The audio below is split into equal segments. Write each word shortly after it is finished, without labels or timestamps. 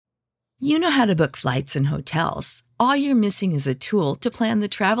You know how to book flights and hotels. All you're missing is a tool to plan the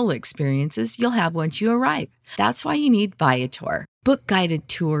travel experiences you'll have once you arrive. That's why you need Viator. Book guided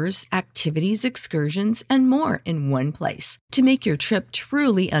tours, activities, excursions, and more in one place to make your trip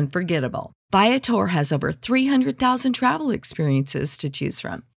truly unforgettable. Viator has over 300,000 travel experiences to choose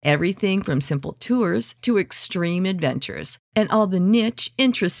from. Everything from simple tours to extreme adventures and all the niche,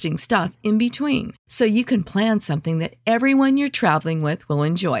 interesting stuff in between. So you can plan something that everyone you're traveling with will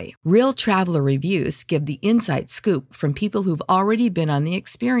enjoy. Real traveler reviews give the inside scoop from people who've already been on the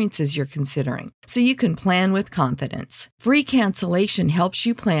experiences you're considering. So you can plan with confidence. Free cancellation helps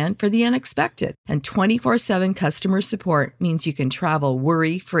you plan for the unexpected. And 24/7 customer support means you can travel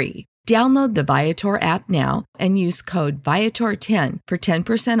worry-free. Download the Viator app now and use code Viator10 for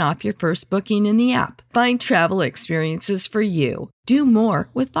 10% off your first booking in the app. Find travel experiences for you. Do more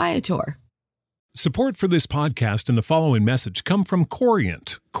with Viator. Support for this podcast and the following message come from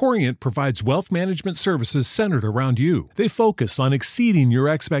Corient. Corient provides wealth management services centered around you. They focus on exceeding your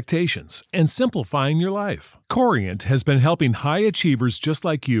expectations and simplifying your life. Corient has been helping high achievers just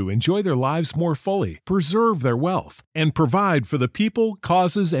like you enjoy their lives more fully, preserve their wealth, and provide for the people,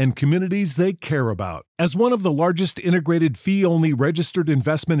 causes, and communities they care about. As one of the largest integrated fee-only registered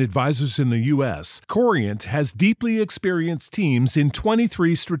investment advisors in the U.S., Corient has deeply experienced teams in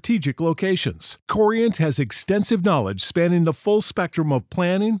 23 strategic locations. Corient has extensive knowledge spanning the full spectrum of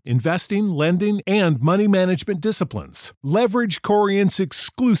planning, investing, lending, and money management disciplines. Leverage Corient's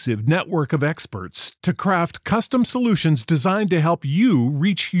exclusive network of experts to craft custom solutions designed to help you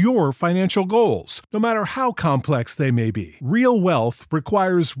reach your financial goals, no matter how complex they may be. Real wealth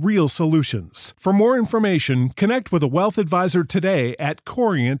requires real solutions. For more information, connect with a wealth advisor today at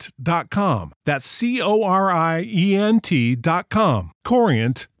Corient.com. That's Corient.com.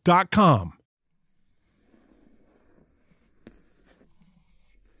 Corient.com.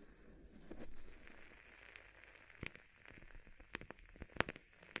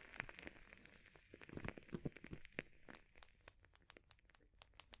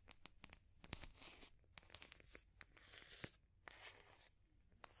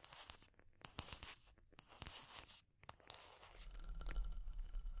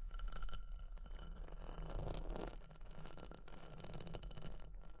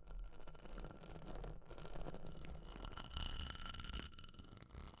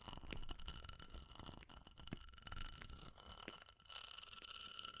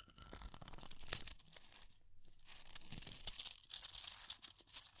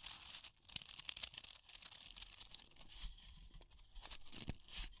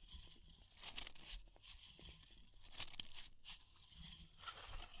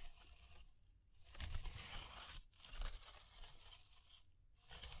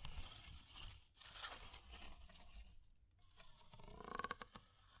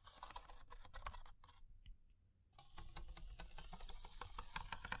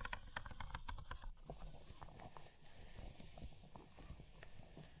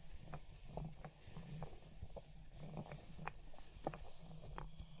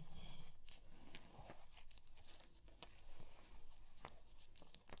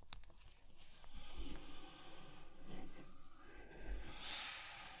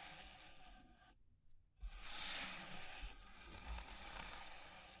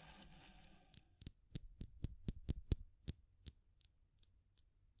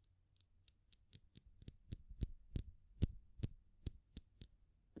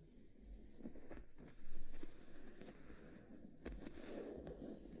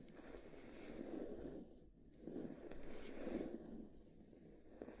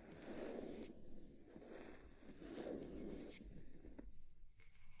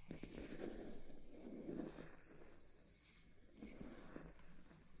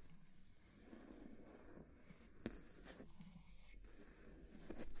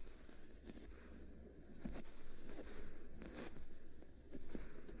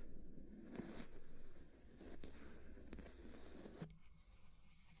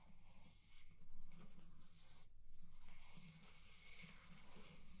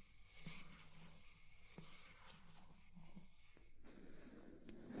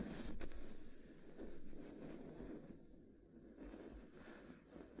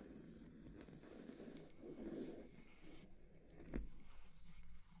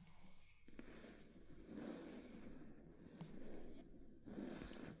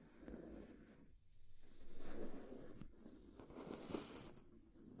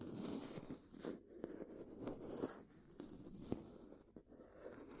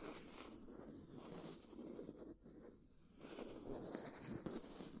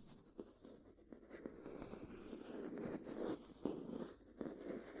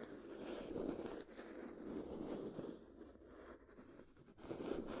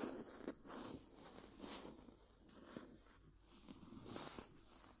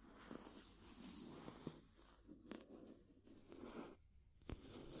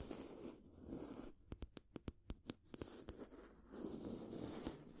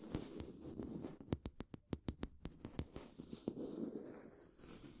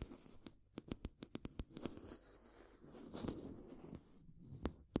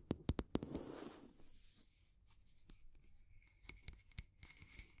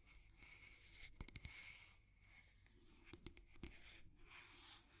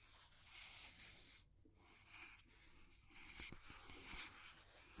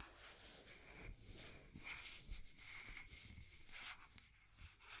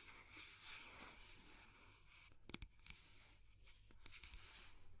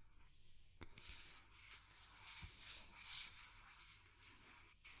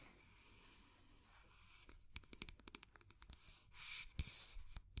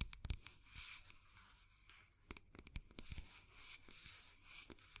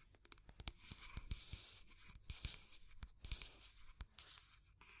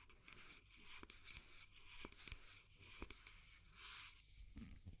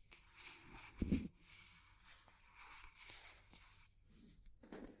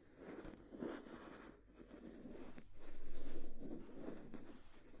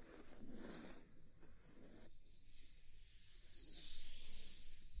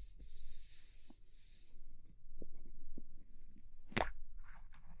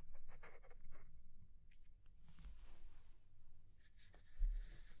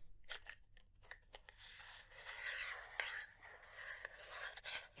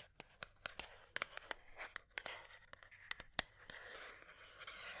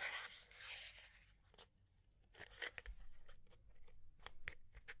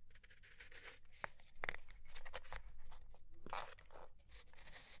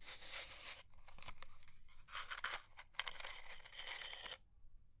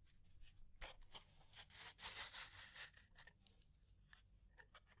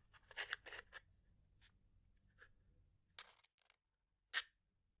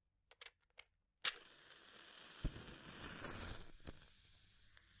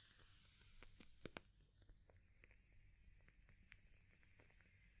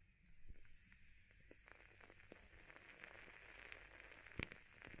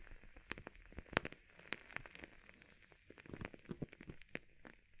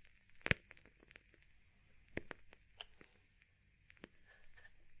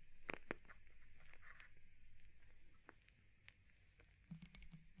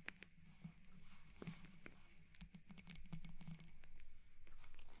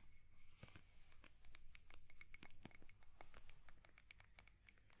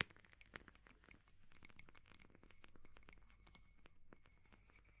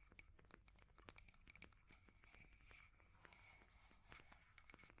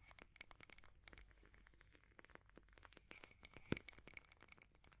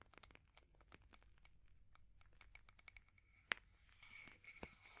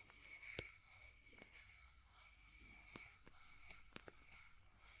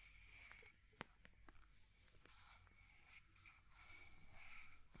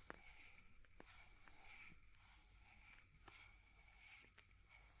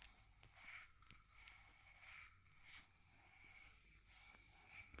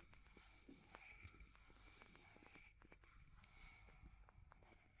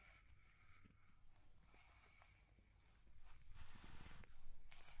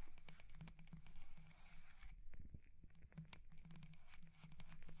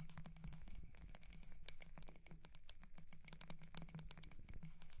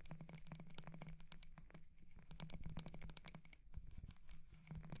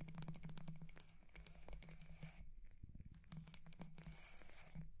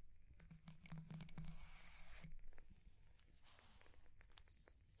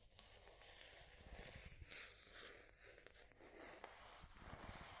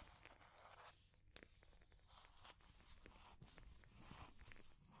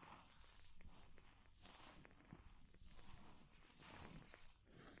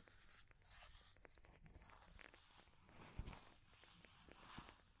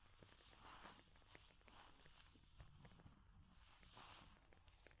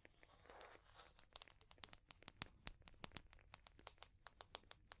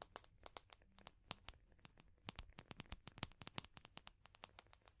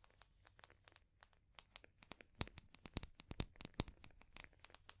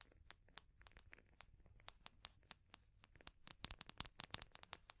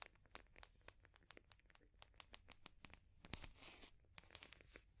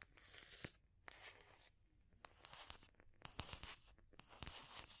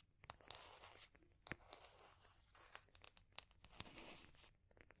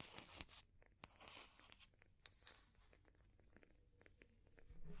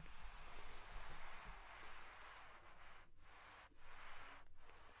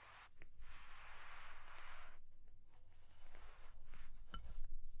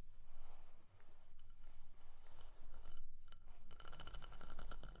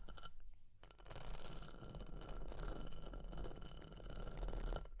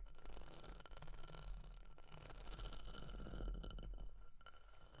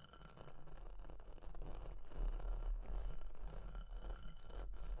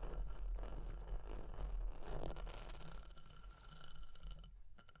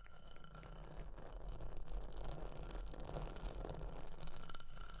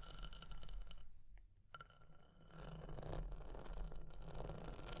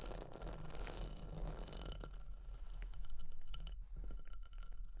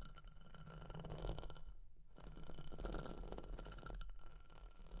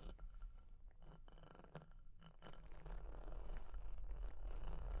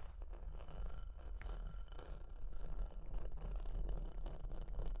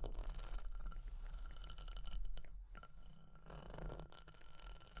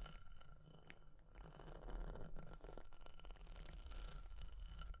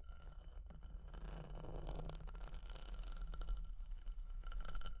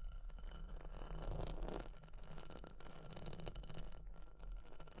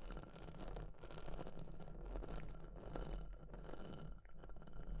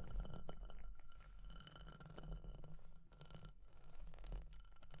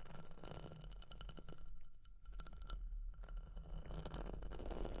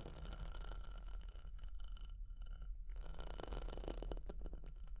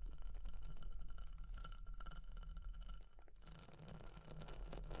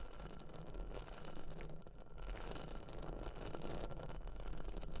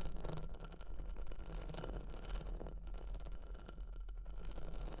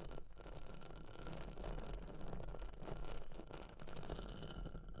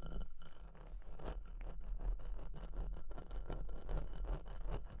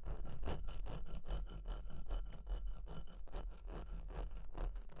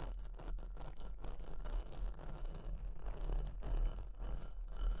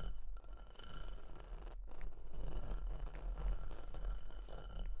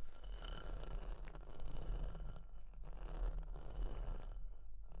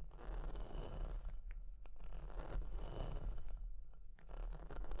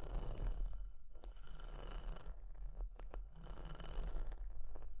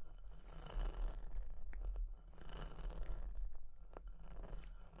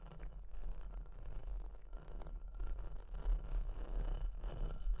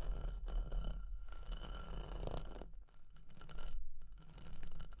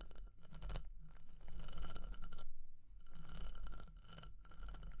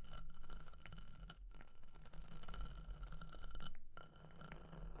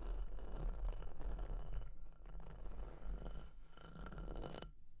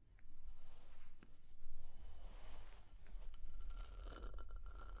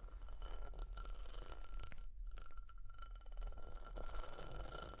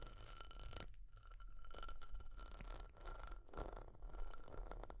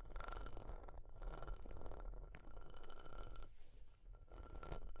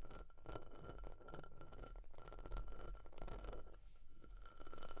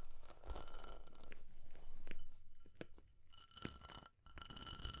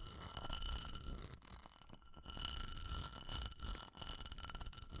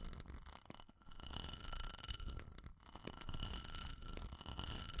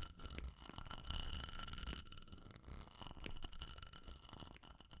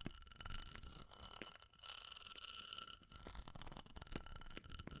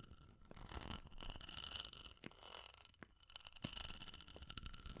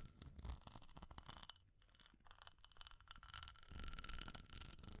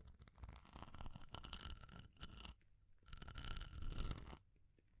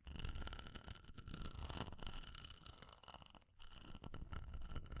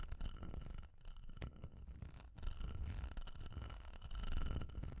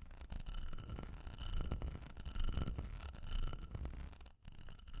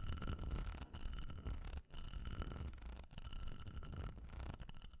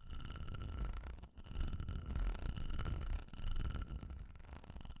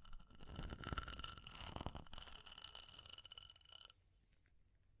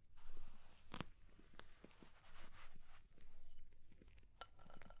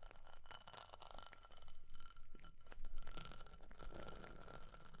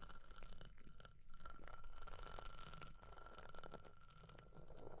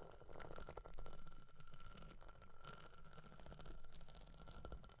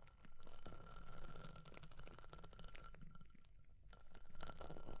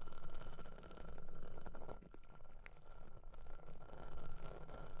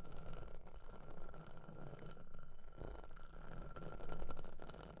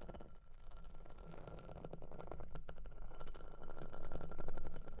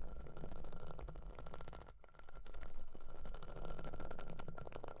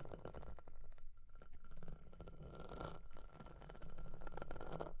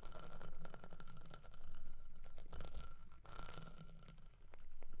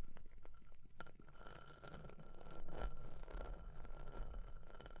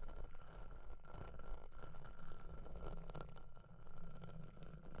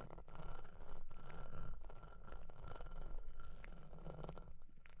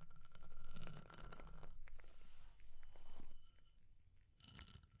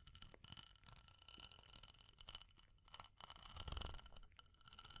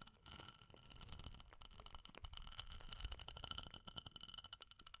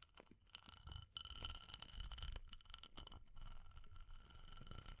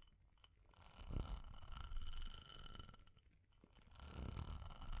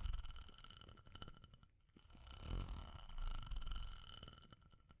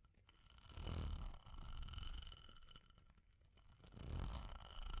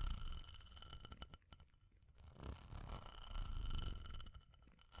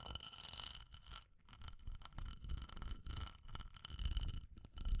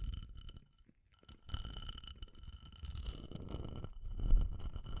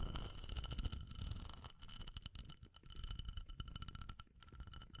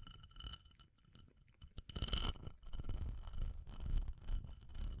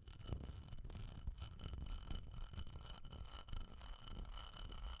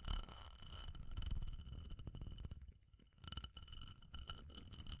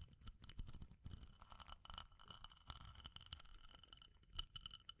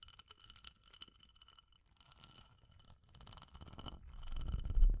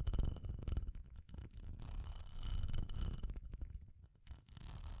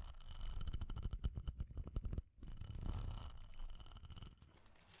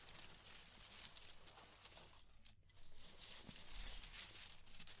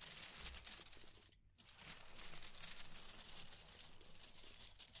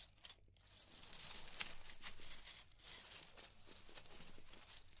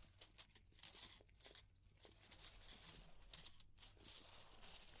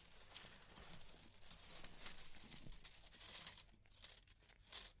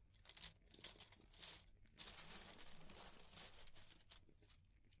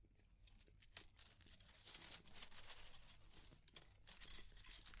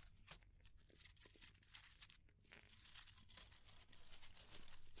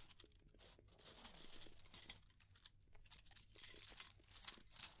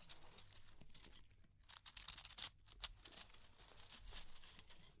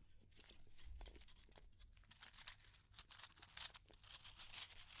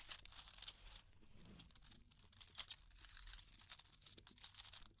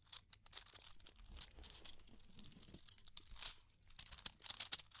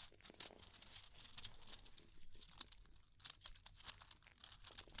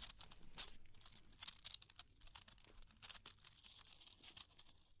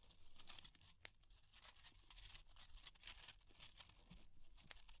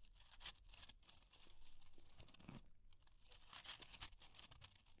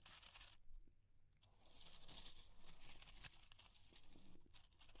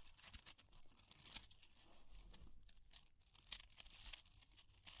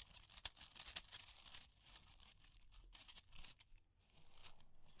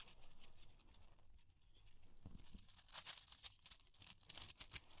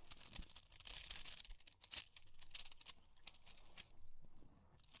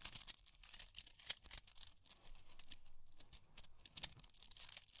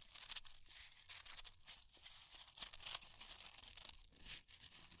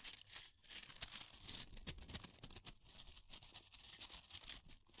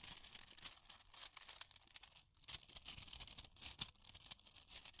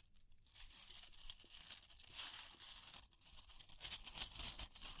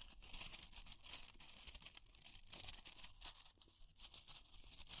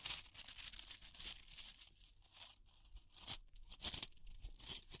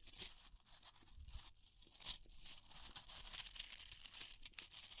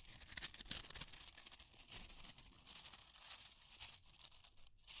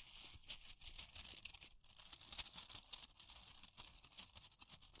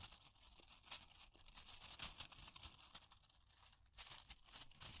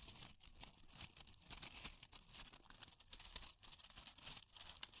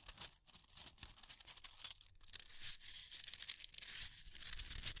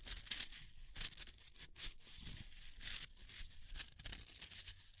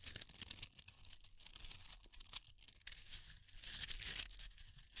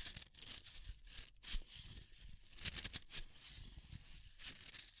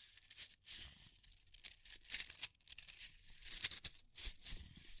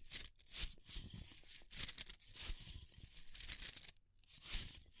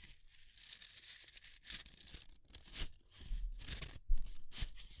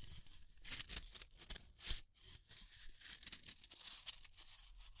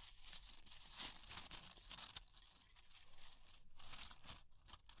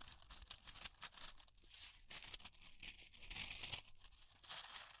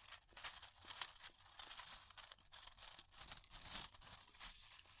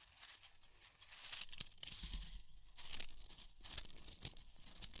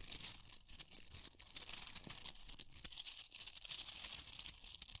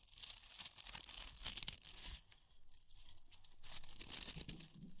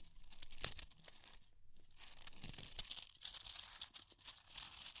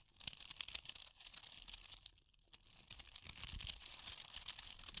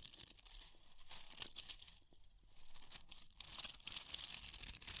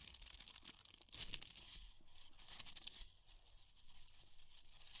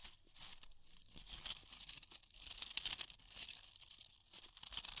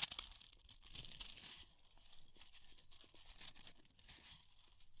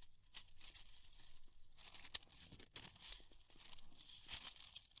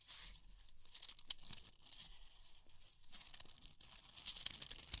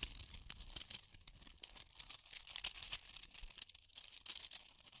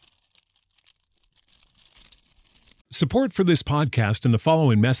 Support for this podcast and the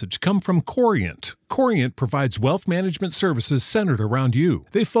following message come from Corient. Corient provides wealth management services centered around you.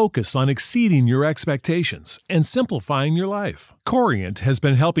 They focus on exceeding your expectations and simplifying your life. Corient has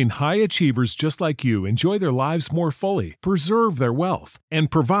been helping high achievers just like you enjoy their lives more fully, preserve their wealth,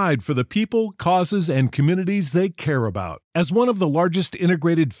 and provide for the people, causes, and communities they care about. As one of the largest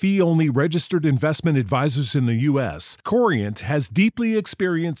integrated fee-only registered investment advisors in the U.S., Corient has deeply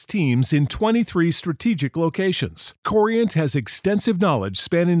experienced teams in 23 strategic locations. Corient has extensive knowledge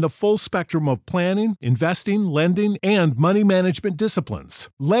spanning the full spectrum of planning, investing, lending, and money management disciplines.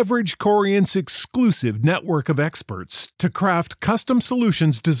 Leverage Corient's exclusive network of experts to craft custom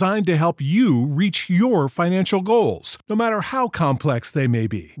solutions designed to help you reach your financial goals, no matter how complex they may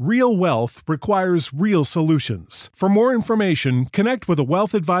be. Real wealth requires real solutions. For more information, connect with a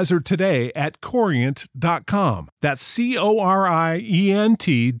wealth advisor today at Corient.com. That's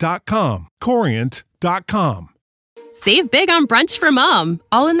Corient.com. Corient.com. Save big on brunch for mom,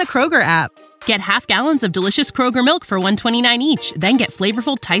 all in the Kroger app. Get half gallons of delicious Kroger milk for $1.29 each. Then get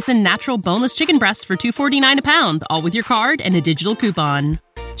flavorful Tyson natural boneless chicken breasts for $2.49 a pound, all with your card and a digital coupon.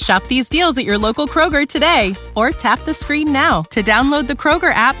 Shop these deals at your local Kroger today, or tap the screen now to download the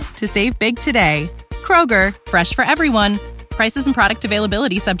Kroger app to save big today. Kroger, fresh for everyone. Prices and product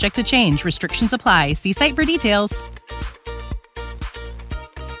availability subject to change. Restrictions apply. See site for details.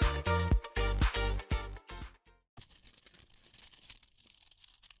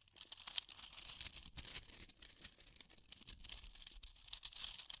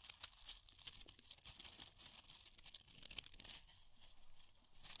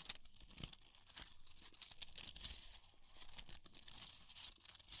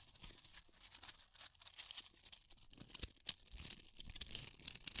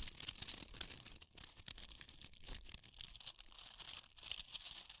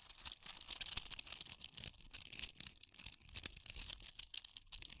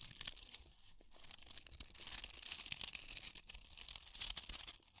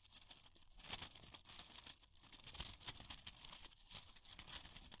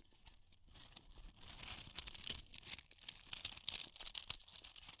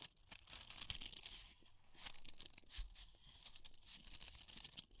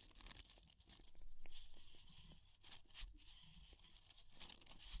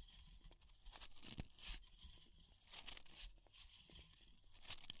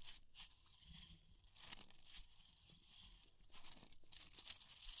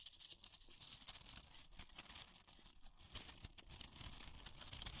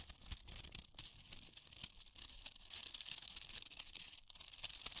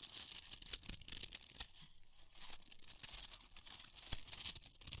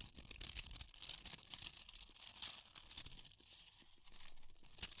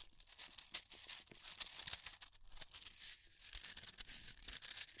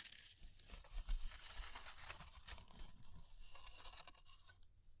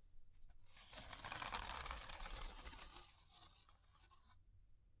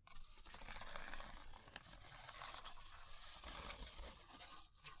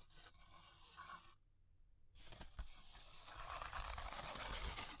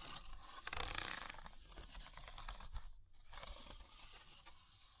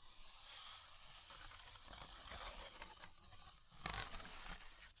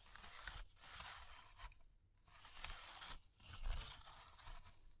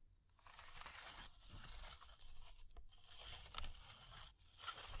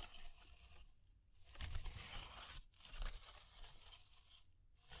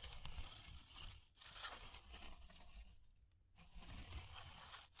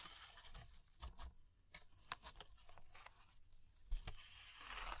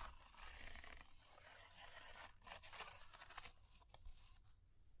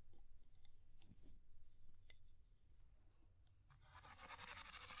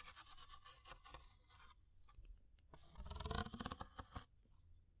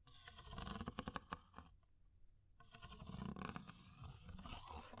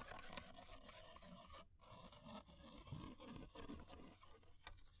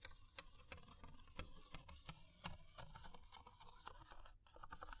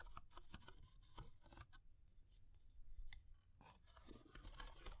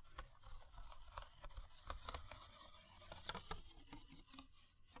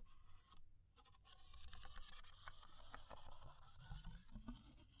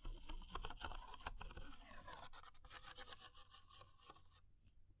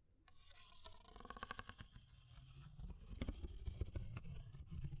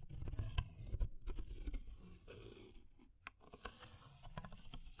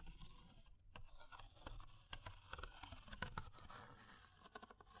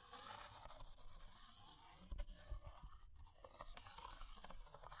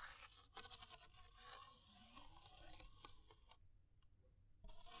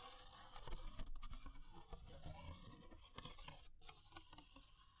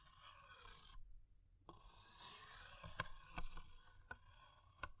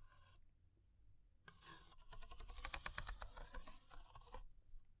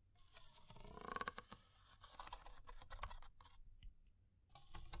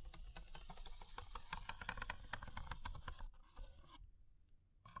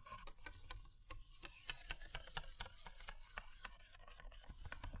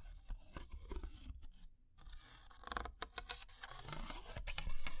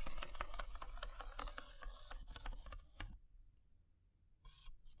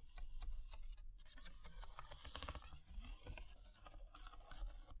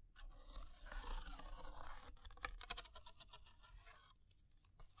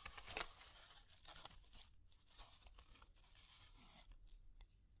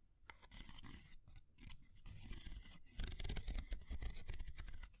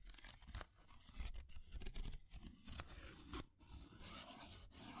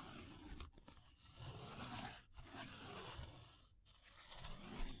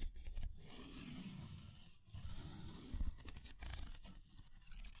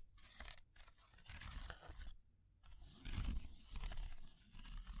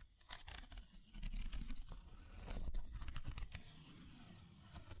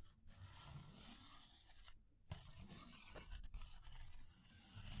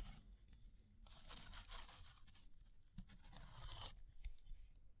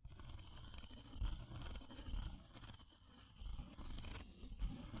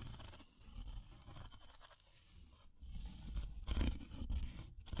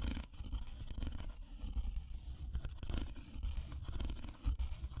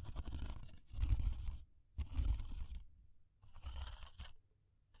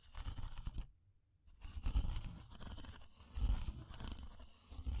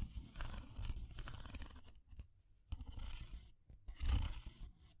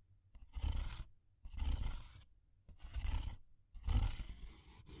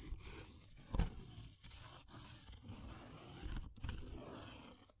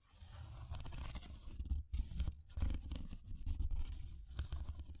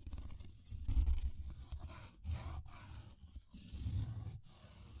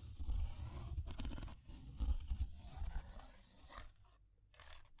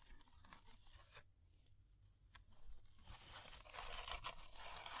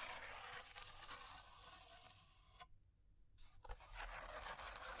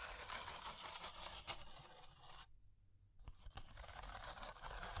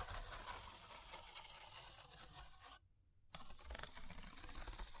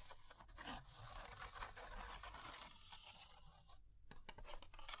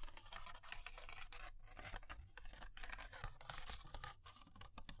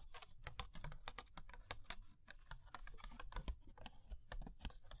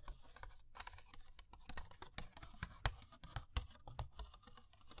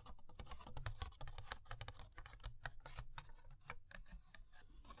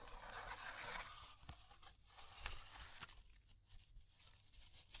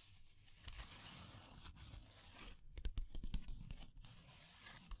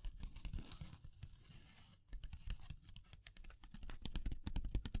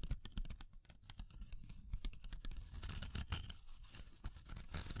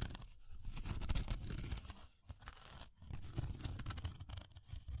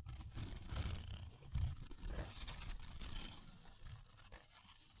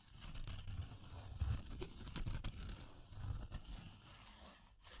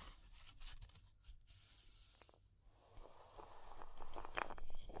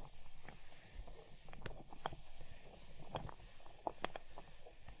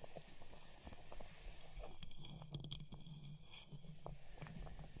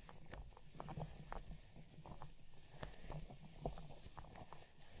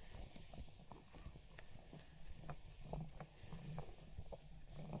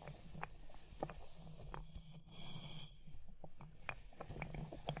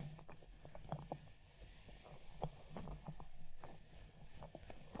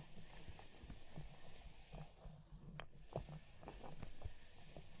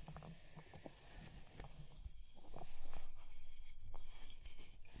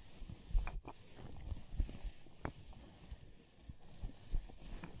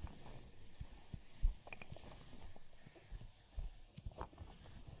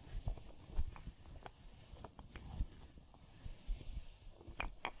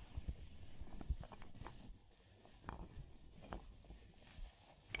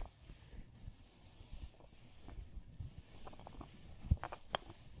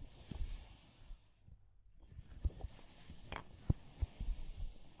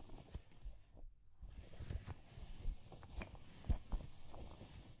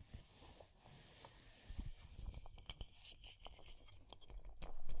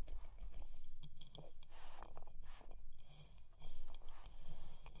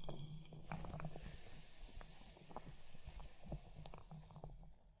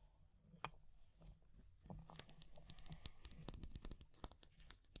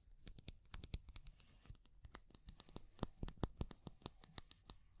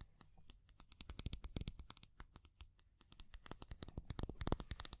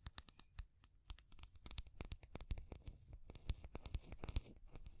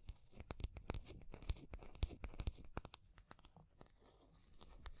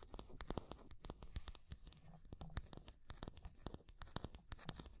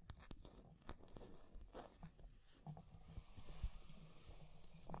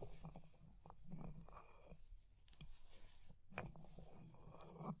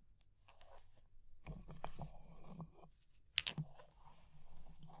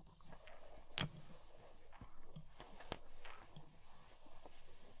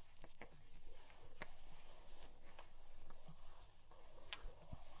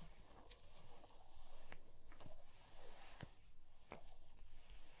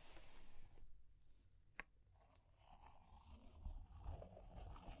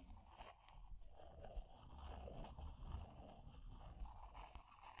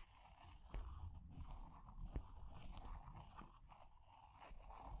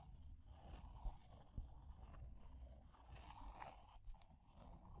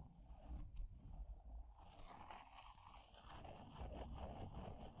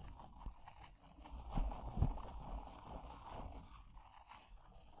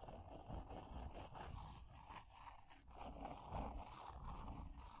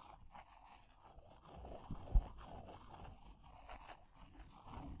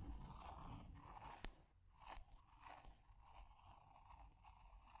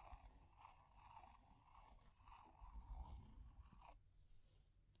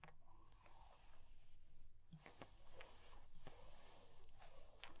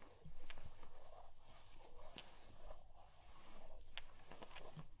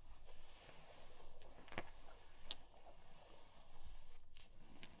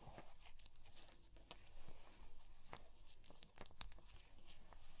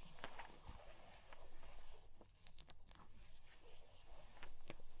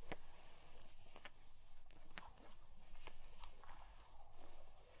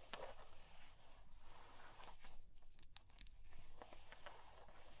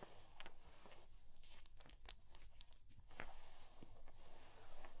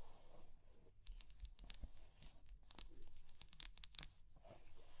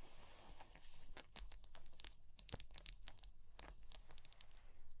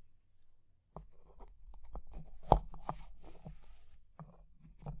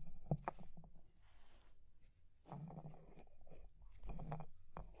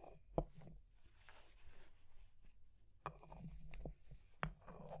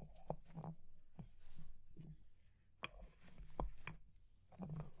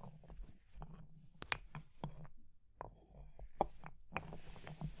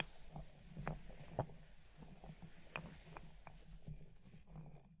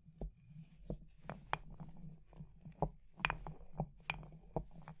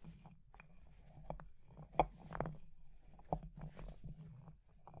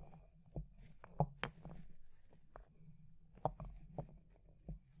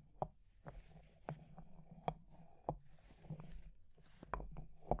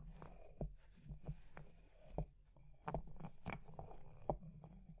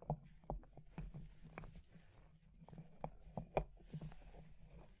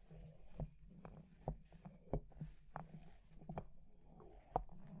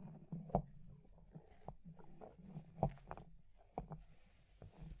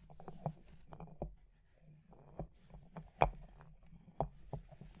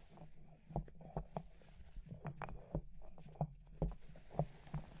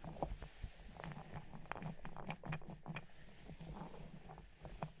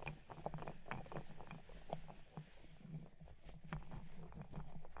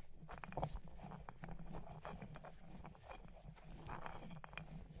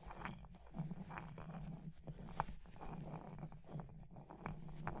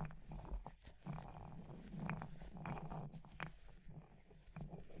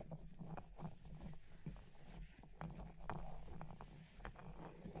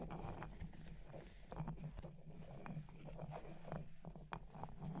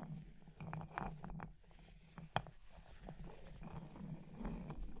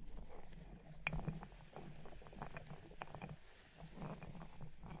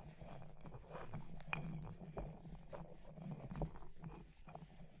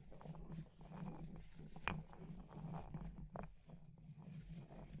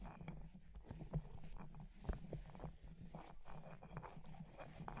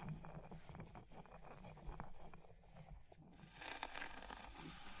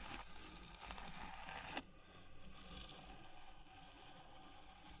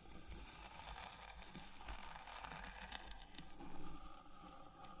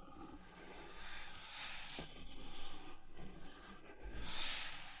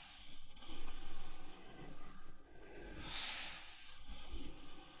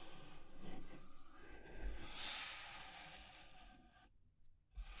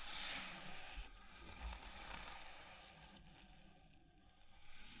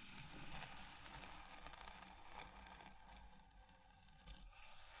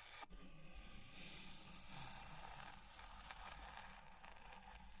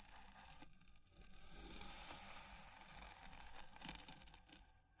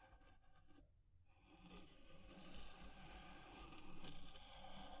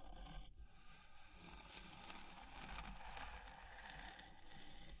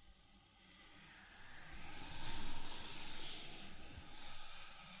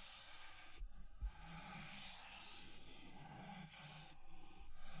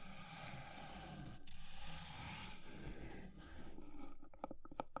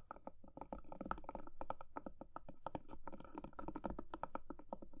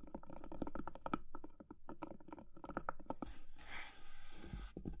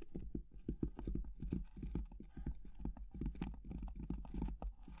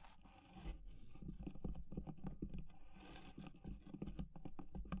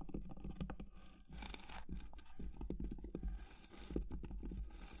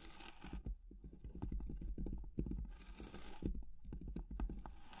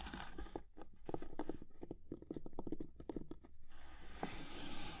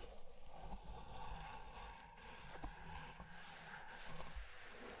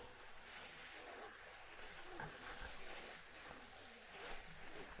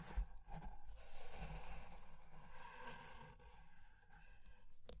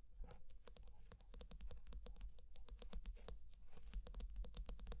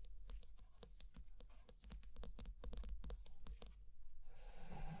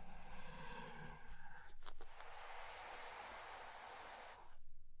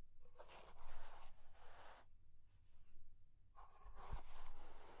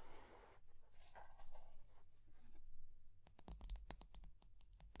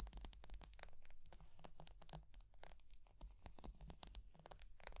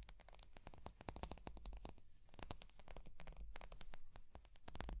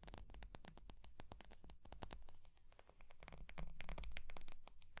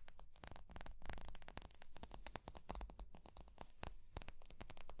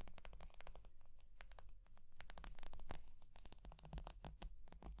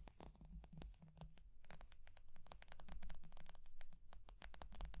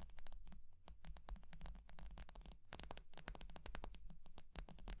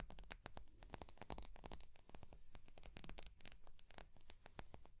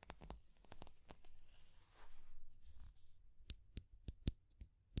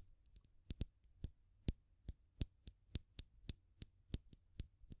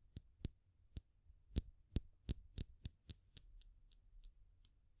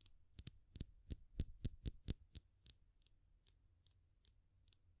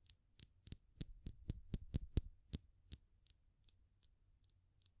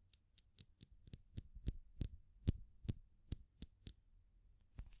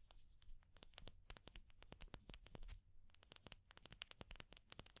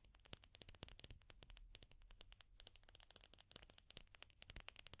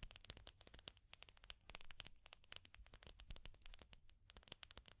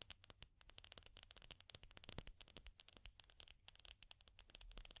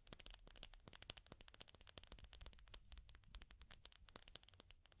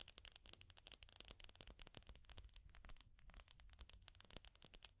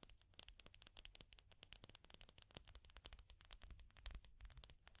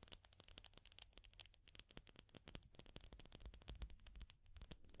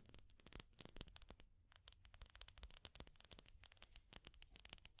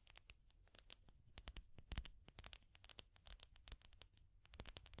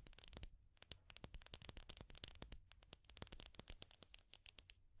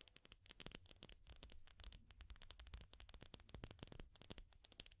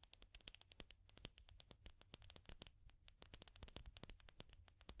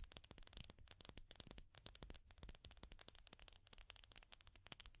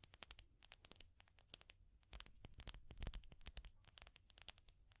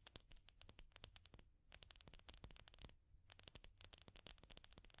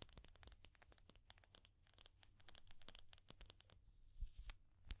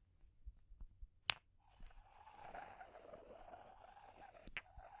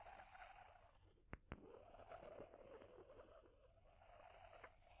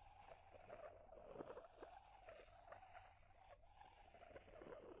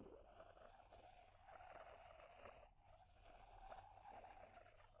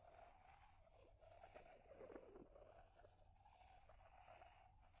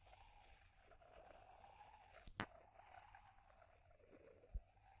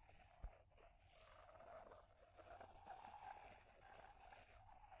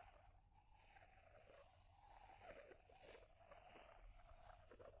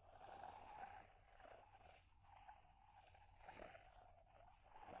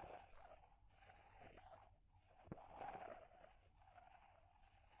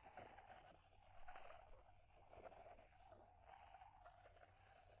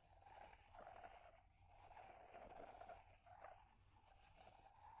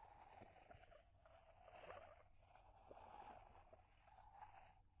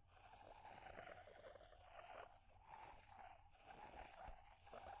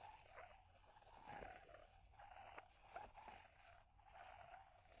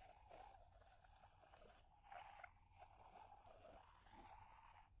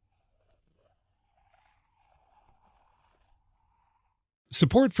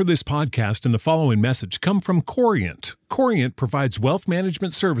 Support for this podcast and the following message come from Corient. Corient provides wealth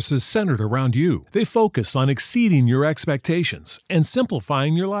management services centered around you. They focus on exceeding your expectations and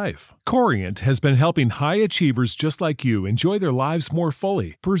simplifying your life. Corient has been helping high achievers just like you enjoy their lives more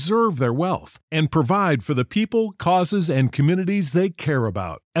fully, preserve their wealth, and provide for the people, causes, and communities they care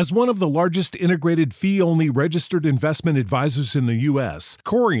about. As one of the largest integrated fee-only registered investment advisors in the U.S.,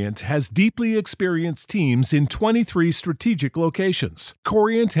 Corient has deeply experienced teams in 23 strategic locations.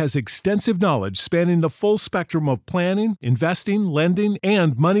 Corient has extensive knowledge spanning the full spectrum of planning, investing, lending,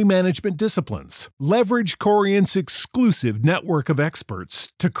 and money management disciplines. Leverage Corient's exclusive network of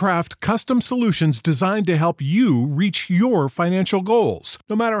experts to craft custom solutions designed to help you reach your financial goals,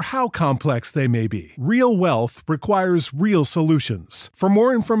 no matter how complex they may be. Real wealth requires real solutions. For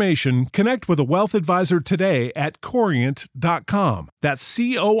more information, connect with a wealth advisor today at Corient.com. That's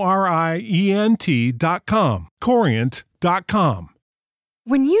Corient.com. Corient.com.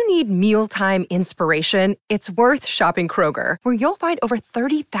 When you need mealtime inspiration, it's worth shopping Kroger, where you'll find over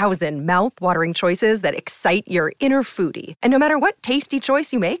 30,000 mouth-watering choices that excite your inner foodie. And no matter what tasty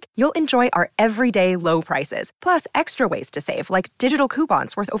choice you make, you'll enjoy our everyday low prices, plus extra ways to save, like digital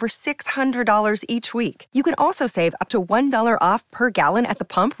coupons worth over $600 each week. You can also save up to $1 off per gallon at the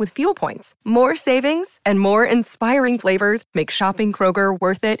pump with fuel points. More savings and more inspiring flavors make shopping Kroger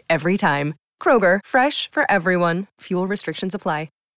worth it every time. Kroger, fresh for everyone. Fuel restrictions apply.